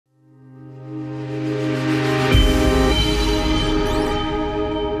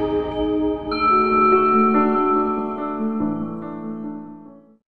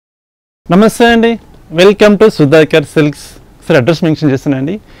నమస్తే అండి, welcome to Sudhakar silks. Sir address mention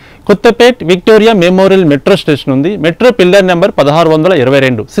చేస్తానండి. Kothapet Victoria memorial metro station ఉంది. మెట్రో పిల్లర్ నెంబర్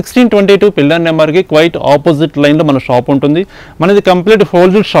 1622 1622 పిల్లర్ నెంబర్కి క్వైట్ ఆపోజిట్ లైన్లో మన షాప్ ఉంటుంది. మనది కంప్లీట్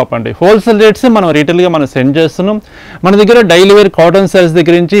హోల్సేల్ షాప్ అండి. హోల్సేల్ రేట్స్ మనం రీటైల్గా మనం సెండ్ చేస్తున్నాం. మన దగ్గర డైలీ వేర్ కాటన్ శారీస్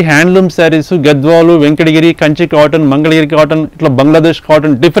దగ్గర నుంచి handloom saris, Gadwal, Venkatagiri, Kanchi cotton, Mangalagiri cotton, ఇట్లా Bangladesh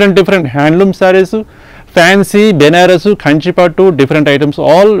cotton, different handloom saris, fancy, Banaras, కంచిపట్టు, different items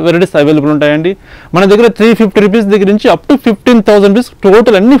all varieties available ఉంటాయండి. మన దగ్గర 350 రూపీస్ దగ్గర నుంచి అప్ టు 15,000 రూపీస్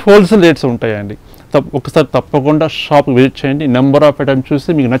టోటల్ అన్ని హోల్సేల్ రేట్స్ ఉంటాయండి. ఒకసారి తప్పకుండా షాప్కి విజిట్ చేయండి. నెంబర్ ఆఫ్ ఐటమ్స్ చూసి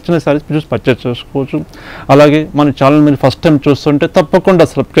మీకు నచ్చిన సారీస్ చూసి పర్చేస్ చేసుకోవచ్చు. అలాగే మన ఛానల్ మీరు ఫస్ట్ టైం చూస్తుంటే తప్పకుండా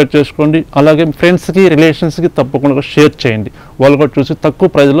సబ్స్క్రైబ్ చేసుకోండి. అలాగే ఫ్రెండ్స్కి, రిలేషన్స్కి తప్పకుండా షేర్ చేయండి. వాళ్ళు కూడా చూసి తక్కువ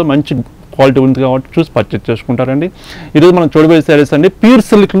ప్రైస్లో మంచి క్వాలిటీ ఉంది కాబట్టి చూసి పర్చేస్ చేసుకుంటారండి. ఈరోజు మనం చూడబోయే శారీస్ అండి ప్యూర్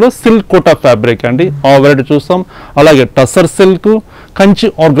సిల్క్లో సిల్క్ కోటా ఫ్యాబ్రిక్ అండి. ఆ వెరైటీ చూస్తాం. అలాగే tussar silk, Kanchi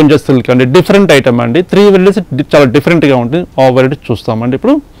organza silk అండి. డిఫరెంట్ ఐటమ్ అండి. 3 వెరైటీస్ చాలా డిఫరెంట్గా ఉంటుంది. ఆ వెరైటీ చూస్తామండి.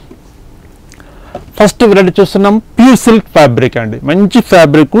 ఇప్పుడు ఫస్ట్ వెరైటీ చూస్తున్నాం ప్యూర్ సిల్క్ ఫ్యాబ్రిక్ అండి. మంచి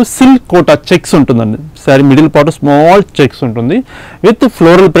ఫ్యాబ్రిక్ సిల్క్ కోటా చెక్స్ ఉంటుందండి. Sari middle part small checks ఉంటుంది విత్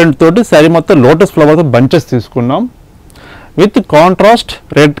ఫ్లోరల్ ప్రింట్ తోటి. శారీ మొత్తం లోటస్ ఫ్లవర్తో బంచెస్ తీసుకున్నాం. With contrast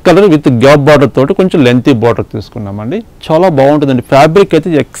red colour with gap border తోటి కొంచెం లెంతీ బార్డర్ తీసుకున్నామండి. చాలా బాగుంటుందండి. ఫ్యాబ్రిక్ అయితే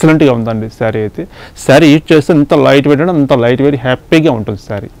ఎక్సలెంట్గా ఉందండి. శారీ అయితే శారీ యూజ్ చేస్తే ఇంత లైట్ వెయిట్ అంటే అంత లైట్ వెయిట్ హ్యాపీగా ఉంటుంది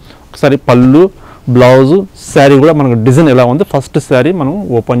శారీ. ఒకసారి పళ్ళు, బ్లౌజు, శారీ కూడా మనకు డిజైన్ ఎలా ఉంది ఫస్ట్ శారీ మనం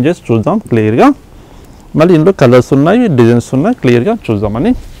ఓపెన్ చేసి చూద్దాం క్లియర్గా. మళ్ళీ ఇందులో కలర్స్ ఉన్నాయి, డిజైన్స్ ఉన్నాయి, క్లియర్గా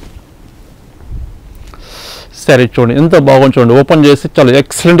చూద్దామని. శారీ చూడండి ఎంత బాగుంది చూడండి. ఓపెన్ చేసి చాలా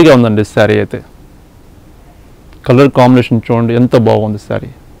ఎక్సలెంట్గా ఉందండి శారీ అయితే. కలర్ కాంబినేషన్ చూడండి ఎంత బాగుంది శారీ.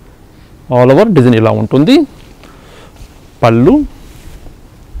 ఆల్ ఓవర్ డిజైన్ ఇలా ఉంటుంది. పళ్ళు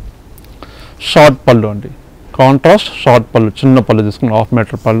షార్ట్ పళ్ళు అండి. కాంట్రాస్ట్ షార్ట్ పళ్ళు, చిన్న పళ్ళు తీసుకుని 1/2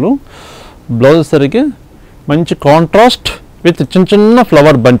 మీటర్ పళ్ళు. బ్లౌజ్ సరికి మంచి కాంట్రాస్ట్ విత్ చిన్న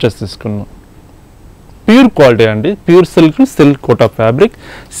ఫ్లవర్ బంచెస్ తీసుకున్నాం. ప్యూర్ క్వాలిటీ అండి. Pure silk silk quota fabric.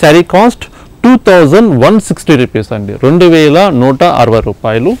 Sari cost 2160 rupees అండి. 2160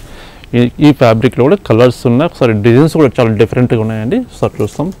 రూపాయలు. ఈ ఫ్యాబ్రిక్లో కూడా కలర్స్ ఉన్నాయి. ఒకసారి డిజైన్స్ కూడా చాలా డిఫరెంట్గా ఉన్నాయండి. ఒకసారి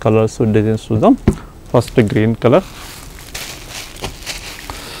చూస్తాం కలర్స్, డిజైన్స్ చూద్దాం. ఫస్ట్ గ్రీన్ కలర్,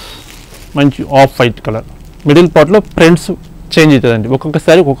 మంచి ఆఫ్ వైట్ కలర్. మిడిల్ పార్ట్లో ప్రింట్స్ చేంజ్ అవుతుందండి.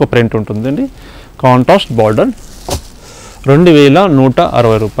 ఒక్కొక్కసారి ఒక్కొక్క ప్రింట్ ఉంటుందండి. Contrast border.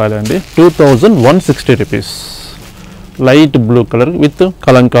 2160 రూపాయలు అండి. 2160 rupees. Light blue colour with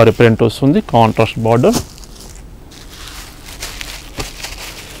Kalamkari print వస్తుంది. Contrast border.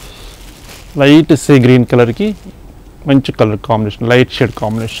 Light sea green కలర్కి మంచి colour combination, light shade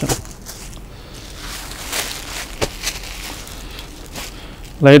combination.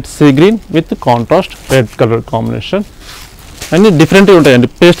 Light sea green with contrast red colour combination. అన్నీ డిఫరెంట్గా ఉంటాయండి.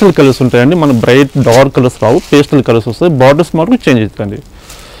 పేస్టల్ కలర్స్ ఉంటాయండి. మన బ్రైట్ డార్క్ కలర్స్ రావు, పేస్టల్ కలర్స్ వస్తాయి. Borders మాత్రం చేంజ్ అవుతుంది.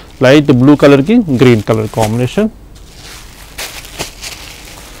 లైట్ బ్లూ కలర్కి green colour combination.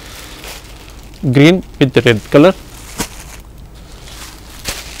 Green with red colour.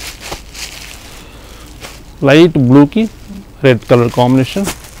 Light బ్లూకి రెడ్ కలర్ కాంబినేషన్.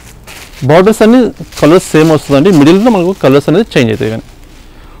 బార్డర్స్ అన్ని కలర్స్ సేమ్ వస్తుందండి. మిడిల్లో మనకు కలర్స్ అనేది చేంజ్ అవుతాయి. కానీ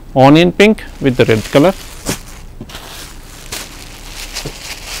onion pink with red colour.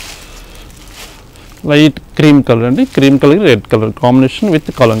 Light cream colour అండి. Cream colour red colour combination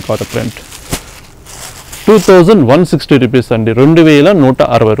with Kalamkari print. 2160 rupees అండి.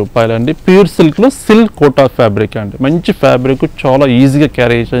 2160 రూపాయలు అండి. ప్యూర్ సిల్క్లో సిల్క్ కోటా ఫ్యాబ్రిక్ అండి. మంచి ఫ్యాబ్రిక్, చాలా ఈజీగా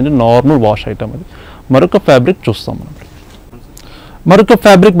క్యారీ చేయండి. నార్మల్ వాష్ ఐటమ్ అది. మరొక ఫ్యాబ్రిక్ చూస్తాం మనం. మరొక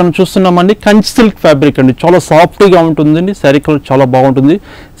ఫ్యాబ్రిక్ మనం చూస్తున్నామండి కంచి సిల్క్ ఫ్యాబ్రిక్ అండి. చాలా సాఫ్ట్గా ఉంటుందండి. శారీ కలర్ చాలా బాగుంటుంది.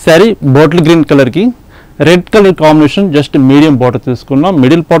 శారీ బాటిల్ గ్రీన్ కలర్కి red colour combination. Just medium border తీసుకున్నాం.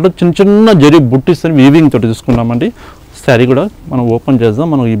 మిడిల్ పార్ట్ చిన్న జరీ బుట్టీస్ అని వీవింగ్ తోటి తీసుకున్నామండి. శారీ కూడా మనం ఓపెన్ చేద్దాం.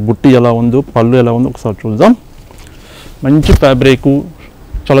 మనం ఈ బుట్టి ఎలా ఉందో, పళ్ళు ఎలా ఉందో ఒకసారి చూద్దాం. మంచి ఫ్యాబ్రిక్,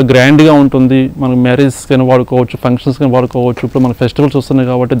 చాలా గ్రాండ్గా ఉంటుంది. మనం మ్యారేజ్ కానీ వాడుకోవచ్చు, ఫంక్షన్స్ కానీ వాడుకోవచ్చు. ఇప్పుడు మన ఫెస్టివల్స్ వస్తున్నాయి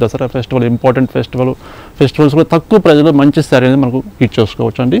కాబట్టి దసరా ఫెస్టివల్ ఇంపార్టెంట్ ఫెస్టివల్స్ కూడా తక్కువ ప్రైస్లో మంచి శారీ అనేది మనకు యూజ్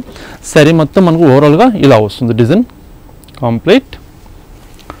చేసుకోవచ్చు అండి. శారీ మొత్తం మనకు ఓవరాల్గా ఇలా వస్తుంది డిజైన్ కంప్లీట్.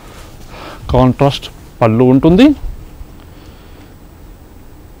 కాంట్రాస్ట్ పళ్ళు ఉంటుంది.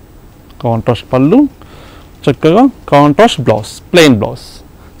 కాంట్రాస్ట్ పళ్ళు, చక్కగా contrast blouse, plain blouse.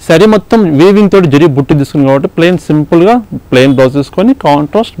 Sari మొత్తం వీవింగ్ తోటి జరీ బుట్టి తీసుకున్నాం కాబట్టి ప్లెయిన్ సింపుల్గా ప్లెయిన్ బ్లౌజ్ తీసుకొని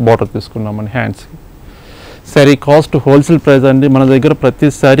కాంట్రాస్ట్ బార్డర్ తీసుకున్నామండి హ్యాండ్స్కి. శారీ కాస్ట్ హోల్సేల్ ప్రైస్ అండి. మన దగ్గర ప్రతి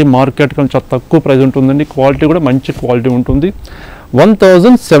శారీ మార్కెట్ కన్నా చాలా తక్కువ ప్రైస్ ఉంటుందండి. క్వాలిటీ కూడా మంచి క్వాలిటీ ఉంటుంది.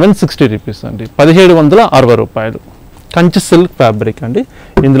 1760 రూపీస్ అండి. 1760 రూపాయలు. కంచి సిల్క్ ఫ్యాబ్రిక్ అండి.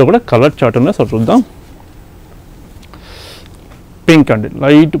 ఇందులో కూడా కలర్ చార్ట్ ఉన్నాయి. సో చూద్దాం. పింక్ అండి,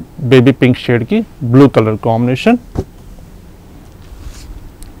 light baby pink షేడ్కి blue colour combination,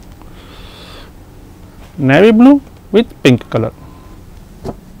 navy blue with pink colour,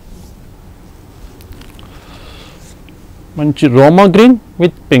 మంచి రోమా green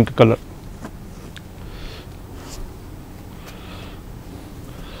with pink colour,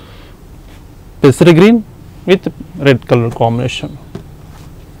 పెసరి green with red colour combination,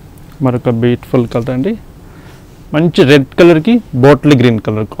 మరొక బ్యూటిఫుల్ కలర్ అండి, మంచి రెడ్ కలర్కి bottle green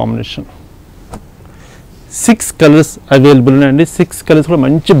colour combination. 6 colours available ఉన్నాయండి. 6 colours కూడా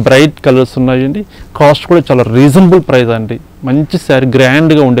మంచి bright colours ఉన్నాయండి. Cost కూడా చాలా రీజనబుల్ ప్రైస్ అండి. మంచి శారీ,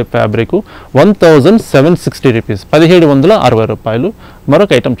 గ్రాండ్గా ఉండే ఫ్యాబ్రిక్ 1760 రూపీస్, 1760 రూపాయలు.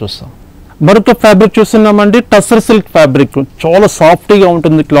 మరొక ఐటమ్ చూస్తాం. మరొక ఫ్యాబ్రిక్ చూస్తున్నామండి, టస్సర్ సిల్క్ ఫ్యాబ్రిక్. చాలా సాఫ్ట్గా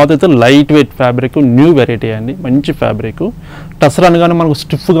ఉంటుంది క్లాత్, అయితే light weight fabric, new variety అండి, మంచి ఫ్యాబ్రిక్. టస్సర్ అనగానే మనకు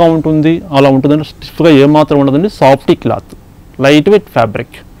స్టిఫ్గా ఉంటుంది, అలా ఉంటుందండి. స్టిఫ్గా ఏమాత్రం ఉండదండి, softy cloth, light weight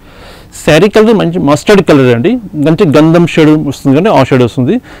fabric. Sari colour మంచి మస్టర్డ్ కలర్ అండి, మంచి గంధం షేడ్ వస్తుంది కానీ ఆ షేడ్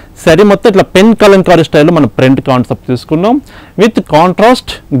వస్తుంది. శారీ మొత్తం ఇట్లా పెన్ కలంకారీ స్టైల్లో మనం ప్రింట్ కాన్సెప్ట్ తీసుకున్నాం. With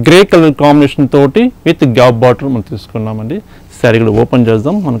contrast grey colour combination తోటి విత్ గ్యాప్ బార్డర్ మనం తీసుకున్నామండి. శారీ కూడా ఓపెన్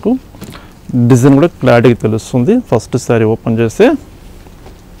చేద్దాం, మనకు డిజైన్ కూడా క్లారిటీగా తెలుస్తుంది. ఫస్ట్ శారీ ఓపెన్ చేస్తే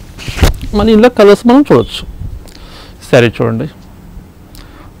మన ఇలా కలర్స్ మనం చూడవచ్చు. శారీ చూడండి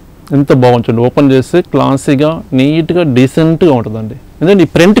ఎంత బాగుంటుంది, ఓపెన్ చేస్తే క్లాసీగా నీట్గా డీసెంట్గా ఉంటుందండి. ఎందుకంటే ఈ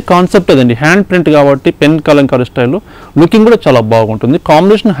ప్రింట్ కాన్సెప్ట్ అదండి, హ్యాండ్ ప్రింట్ కాబట్టి పెన్ కలంకారీ స్టైల్లో లుకింగ్ కూడా చాలా బాగుంటుంది.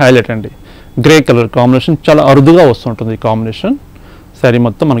 కాంబినేషన్ హైలైట్ అండి, గ్రే కలర్ కాంబినేషన్ చాలా అరుదుగా వస్తుంటుంది ఈ కాంబినేషన్. శారీ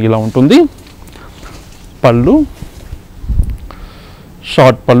మొత్తం మనకి ఇలా ఉంటుంది. పళ్ళు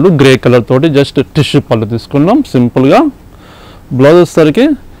షార్ట్ పళ్ళు గ్రే కలర్ తోటి జస్ట్ టిష్యూ పళ్ళు తీసుకున్నాం సింపుల్గా. బ్లౌజ్ వచ్చేసరికి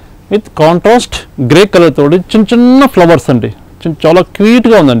విత్ కాంట్రాస్ట్ గ్రే కలర్ తోటి చిన్న చిన్న ఫ్లవర్స్ అండి, చాలా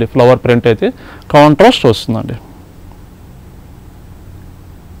క్యూట్గా ఉందండి ఫ్లవర్ ప్రింట్, అయితే కాంట్రాస్ట్ వస్తుందండి.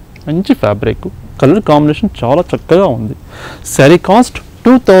 మంచి ఫ్యాబ్రిక్, కలర్ కాంబినేషన్ చాలా చక్కగా ఉంది. శారీ కాస్ట్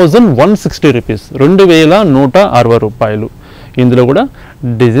 2160 రూపీస్, 2160 రూపాయలు. ఇందులో కూడా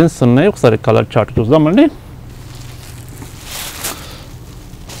డిజైన్స్ ఉన్నాయి, ఒకసారి కలర్ చార్ట్ చూద్దామండి.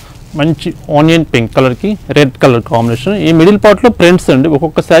 మంచి ఆనియన్ పింక్ కలర్కి రెడ్ కలర్ కాంబినేషన్. ఈ మిడిల్ పార్ట్లో ప్రింట్స్ అండి,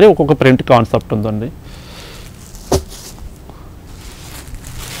 ఒక్కొక్క శారీ ఒక్కొక్క ప్రింట్ కాన్సెప్ట్ ఉందండి.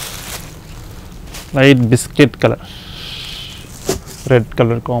 Light biscuit colour, red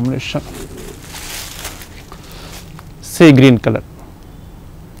colour combination, sea green colour,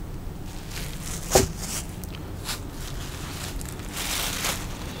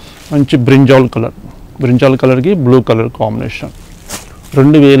 మంచి బ్రింజాల్ కలర్, బ్రింజాల్ కలర్కి బ్లూ కలర్ కాంబినేషన్.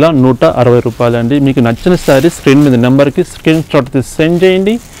 2160 రూపాయలు అండి. మీకు నచ్చిన శారీ స్క్రీన్ మీద నెంబర్కి స్క్రీన్ షాట్ తీసి సెండ్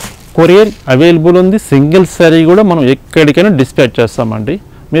చేయండి. కొరియర్ అవైలబుల్ ఉంది. సింగిల్ శారీ కూడా మనం ఎక్కడికైనా డిస్పాచ్ చేస్తామండి.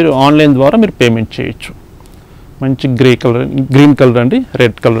 మీరు ఆన్లైన్ ద్వారా మీరు పేమెంట్ చేయొచ్చు. మంచి గ్రీన్ కలర్ అండి,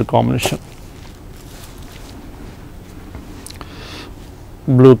 red colour combination,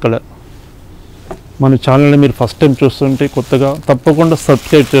 blue colour. మన ఛానల్ని మీరు ఫస్ట్ టైం చూస్తుంటే కొత్తగా తప్పకుండా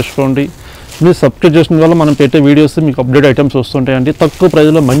సబ్స్క్రైబ్ చేసుకోండి. మీరు సబ్స్క్రైబ్ చేసిన వల్ల మనం పెట్టే వీడియోస్ మీకు అప్డేట్ ఐటమ్స్ వస్తుంటాయండి. తక్కువ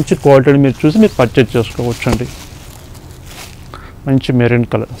ప్రైస్లో మంచి క్వాలిటీని మీరు చూసి మీరు పర్చేజ్ చేసుకోవచ్చు అండి. మంచి మెరూన్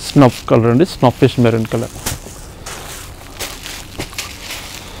కలర్, స్నఫ్ కలర్ అండి, స్నఫిష్ మెరూన్ కలర్.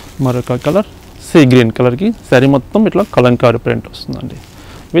 మరొక కలర్ సీ గ్రీన్ కలర్కి శారీ మొత్తం ఇట్లా కలంకారీ ప్రింట్ వస్తుందండి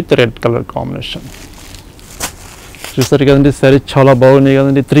విత్ రెడ్ కలర్ కాంబినేషన్. చూస్తారు కదండి, శారీ చాలా బాగున్నాయి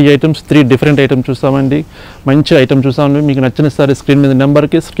కదండి. 3 డిఫరెంట్ ఐటమ్స్ చూసామండి. మంచి ఐటమ్ చూసామండి. మీకు నచ్చిన శారీ స్క్రీన్ మీద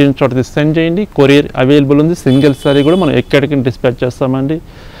నెంబర్కి స్క్రీన్ షాట్ తీసి సెండ్ చేయండి. కొరియర్ అవైలబుల్ ఉంది. సింగిల్ శారీ కూడా మనం ఎక్కడికి డిస్పాచ్ చేస్తామండి.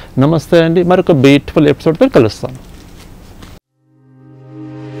 నమస్తే అండి, మరొక బ్యూటిఫుల్ ఎపిసోడ్తో కలుస్తాం.